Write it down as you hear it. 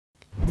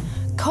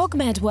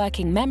Cogmed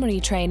Working Memory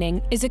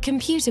Training is a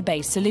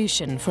computer-based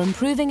solution for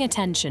improving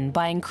attention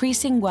by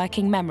increasing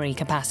working memory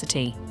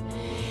capacity.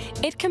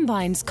 It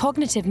combines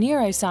cognitive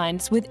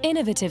neuroscience with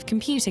innovative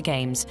computer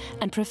games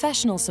and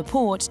professional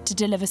support to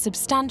deliver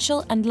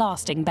substantial and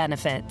lasting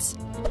benefits.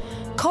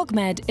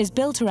 Cogmed is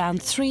built around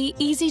 3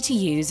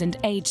 easy-to-use and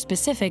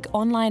age-specific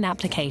online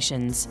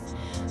applications: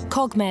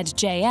 Cogmed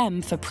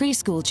JM for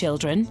preschool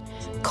children,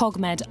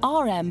 Cogmed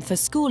RM for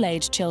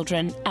school-age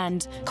children,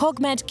 and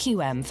Cogmed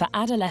QM for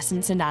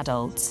adolescents and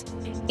adults.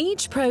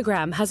 Each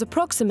program has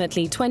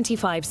approximately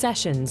 25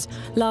 sessions,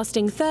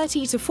 lasting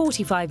 30 to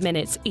 45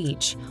 minutes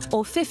each,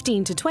 or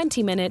 15 to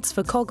 20 minutes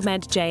for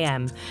Cogmed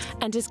JM,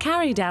 and is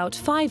carried out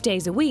 5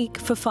 days a week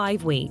for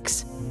 5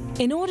 weeks.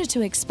 In order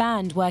to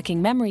expand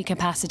working memory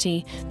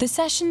capacity, the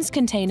sessions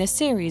contain a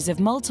series of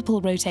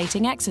multiple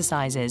rotating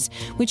exercises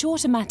which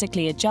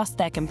automatically adjust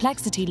their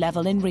complexity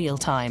level in real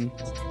time.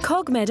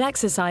 Cogmed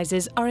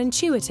exercises are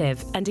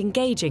intuitive and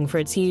engaging for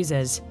its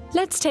users.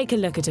 Let's take a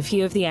look at a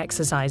few of the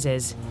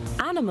exercises.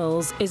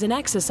 Animals is an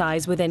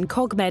exercise within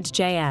Cogmed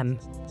JM.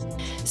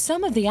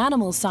 Some of the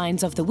animal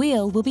signs of the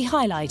wheel will be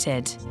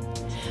highlighted.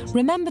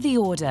 Remember the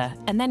order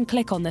and then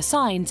click on the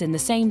signs in the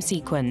same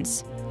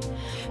sequence.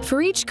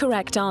 For each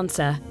correct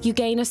answer, you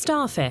gain a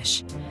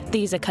starfish.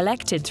 These are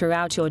collected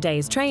throughout your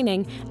day's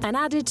training and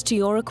added to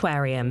your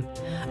aquarium.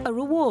 A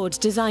reward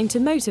designed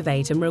to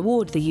motivate and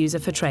reward the user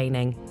for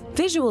training.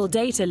 Visual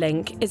Data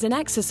Link is an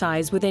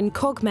exercise within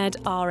Cogmed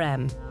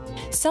RM.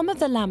 Some of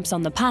the lamps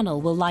on the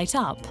panel will light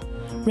up.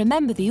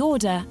 Remember the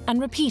order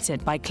and repeat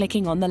it by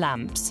clicking on the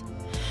lamps.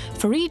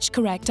 For each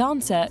correct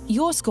answer,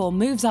 your score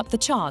moves up the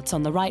charts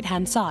on the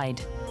right-hand side.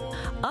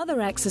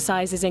 Other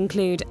exercises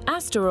include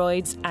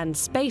asteroids and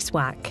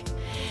spacewhack.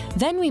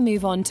 Then we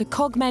move on to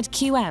Cogmed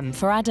QM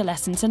for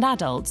adolescents and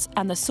adults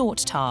and the sort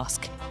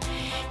task.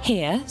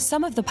 Here,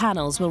 some of the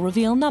panels will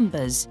reveal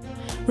numbers.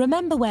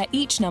 Remember where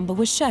each number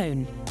was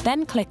shown,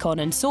 then click on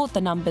and sort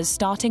the numbers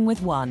starting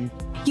with 1.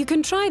 You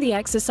can try the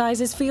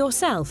exercises for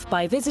yourself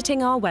by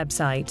visiting our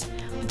website,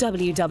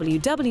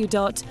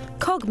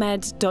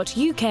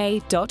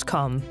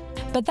 www.cogmed.uk.com.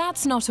 But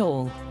that's not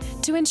all.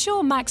 To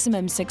ensure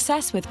maximum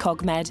success with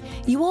Cogmed,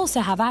 you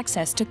also have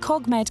access to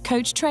Cogmed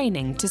Coach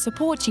Training to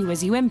support you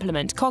as you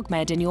implement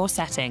Cogmed in your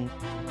setting.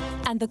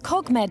 And the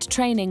Cogmed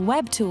Training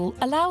web tool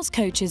allows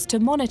coaches to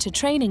monitor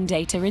training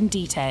data in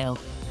detail.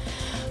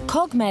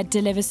 Cogmed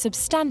delivers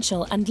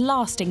substantial and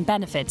lasting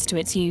benefits to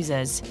its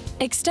users.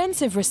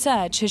 Extensive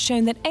research has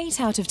shown that 8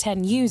 out of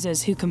 10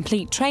 users who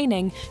complete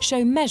training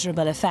show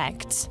measurable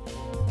effects.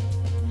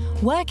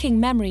 Working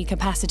memory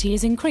capacity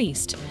is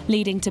increased,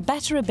 leading to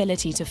better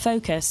ability to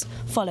focus,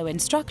 follow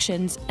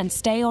instructions, and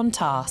stay on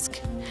task.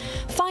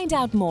 Find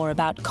out more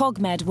about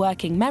Cogmed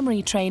Working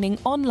Memory Training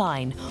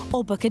online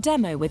or book a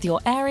demo with your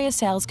area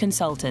sales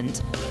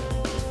consultant.